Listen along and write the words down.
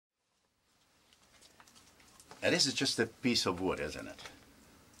And this is just a piece of wood, isn't it?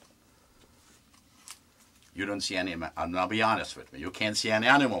 You don't see any, I'll be honest with me, you can't see any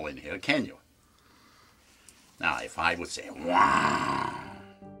animal in here, can you? Now, if I would say, wow.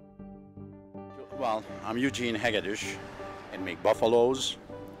 Well, I'm Hugene Hegedus and make buffaloes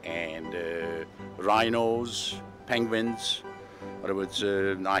and rhinos, penguins. In other words,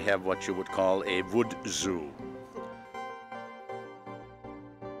 I have what you would call a wood zoo.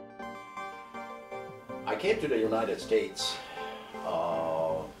 I came to the United States,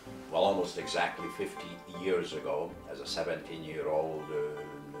 well, almost exactly 50 years ago as a 17-year-old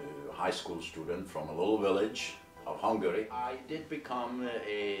high school student from a little village of Hungary. I did become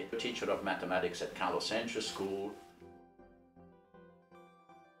a teacher of mathematics at Central School.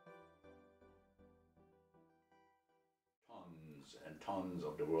 Tons and tons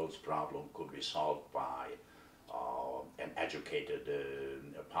of the world's problem could be solved by an educated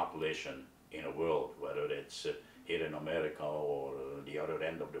population in a world, whether it's here in America or the other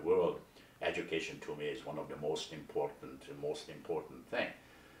end of the world. Education to me is one of the most important thing.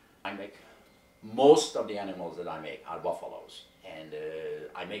 I make most of the animals that I make are buffaloes, and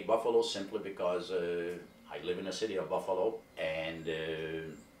I make buffaloes simply because I live in the city of Buffalo, and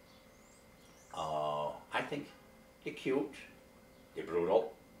I think they're cute, they're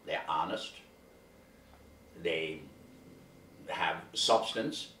brutal, they're honest, they have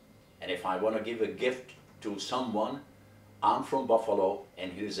substance, and if I want to give a gift to someone, I'm from Buffalo,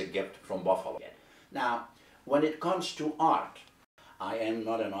 and here's a gift from Buffalo. Now, when it comes to art, I am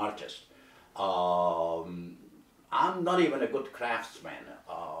not an artist. I'm not even a good craftsman,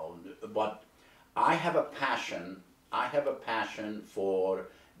 but I have a passion. I have a passion for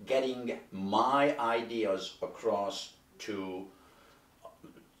getting my ideas across to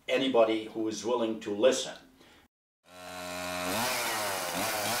anybody who is willing to listen.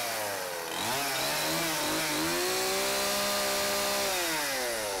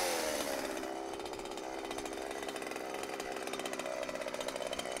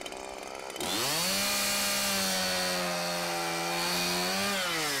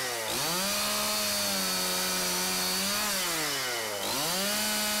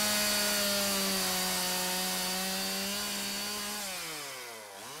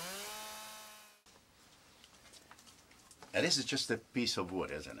 And this is just a piece of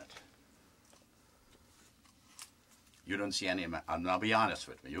wood, isn't it? You don't see any, I'll be honest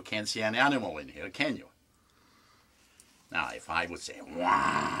with me, you can't see any animal in here, can you? Now, if I would say,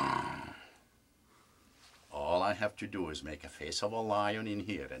 wow, all I have to do is make a face of a lion in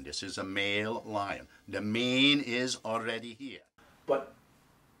here, and this is a male lion. The mane is already here. But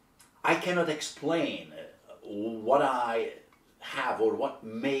I cannot explain what I have or what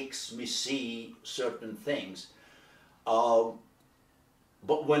makes me see certain things.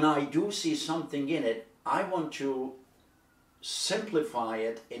 But when I do see something in it, I want to simplify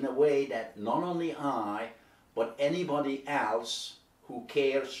it in a way that not only I, but anybody else who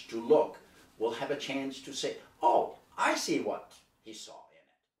cares to look will have a chance to say, oh, I see what he saw in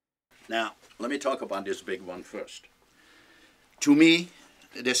it. Now, let me talk about this big one first. To me,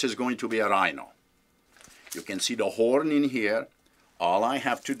 this is going to be a rhino. You can see the horn in here. All I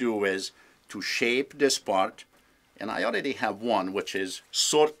have to do is to shape this part. And I already have one which is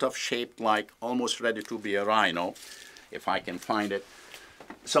sort of shaped like almost ready to be a rhino, if I can find it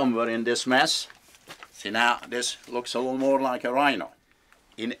somewhere in this mess. See, now this looks a little more like a rhino.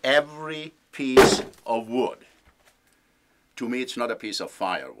 In every piece of wood, to me it's not a piece of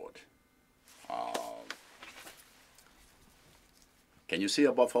firewood. Can you see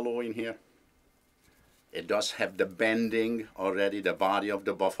a buffalo in here? It does have the bending already, the body of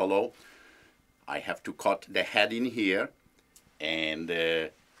the buffalo. I have to cut the head in here and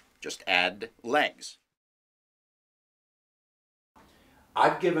just add legs.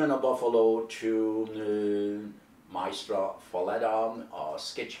 I've given a buffalo to Maestro Folletta,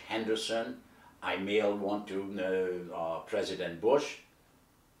 Skitch Henderson. I mailed one to President Bush.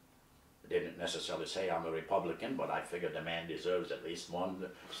 Didn't necessarily say I'm a Republican, but I figured the man deserves at least one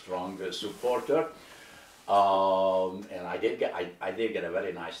strong supporter. And I did get a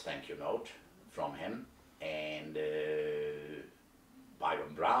very nice thank you note from him, and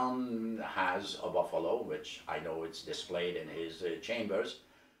Byron Brown has a buffalo, which I know it's displayed in his chambers.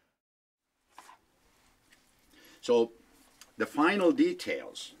 So the final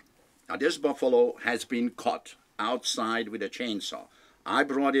details. Now this buffalo has been cut outside with a chainsaw. I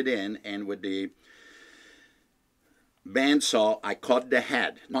brought it in, and with the bandsaw I cut the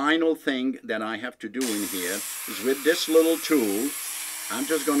head. Final thing that I have to do in here is with this little tool, I'm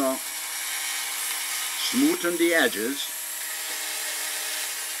just gonna smoothen the edges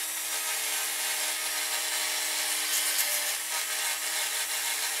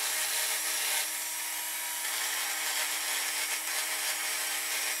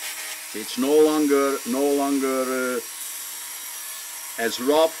It's no longer as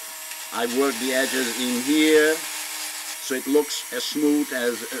rough. I work the edges in here so it looks as smooth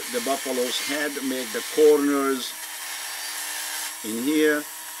as the buffalo's head. Make the corners in here.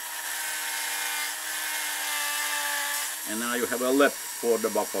 And now you have a lip for the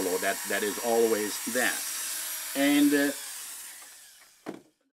buffalo. That is always there. And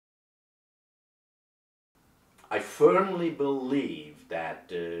I firmly believe that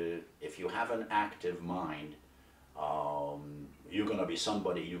if you have an active mind, you're going to be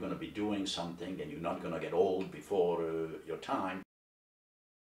somebody, you're going to be doing something, and you're not going to get old before your time.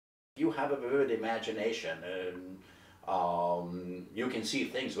 You have a vivid imagination, you can see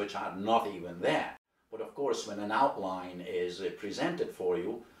things which are not even there. But of course, when an outline is presented for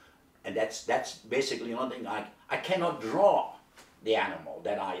you, and that's basically one thing, I cannot draw the animal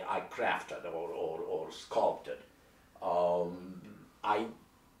that I crafted or sculpted. I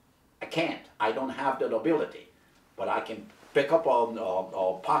can't. I don't have that ability. But I can pick up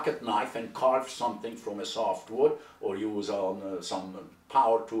a pocket knife and carve something from a soft wood, or use some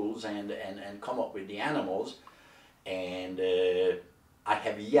power tools and come up with the animals. And I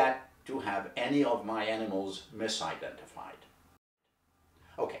have yet to have any of my animals misidentified.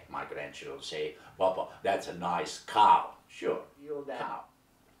 Okay, my grandchildren say, "Papa, that's a nice cow." Sure, you're that cow.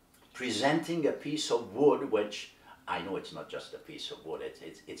 Presenting a piece of wood, which I know it's not just a piece of wood,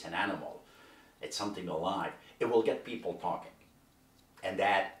 it's an animal, it's something alive, it will get people talking. And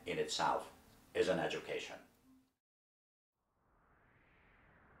that in itself is an education.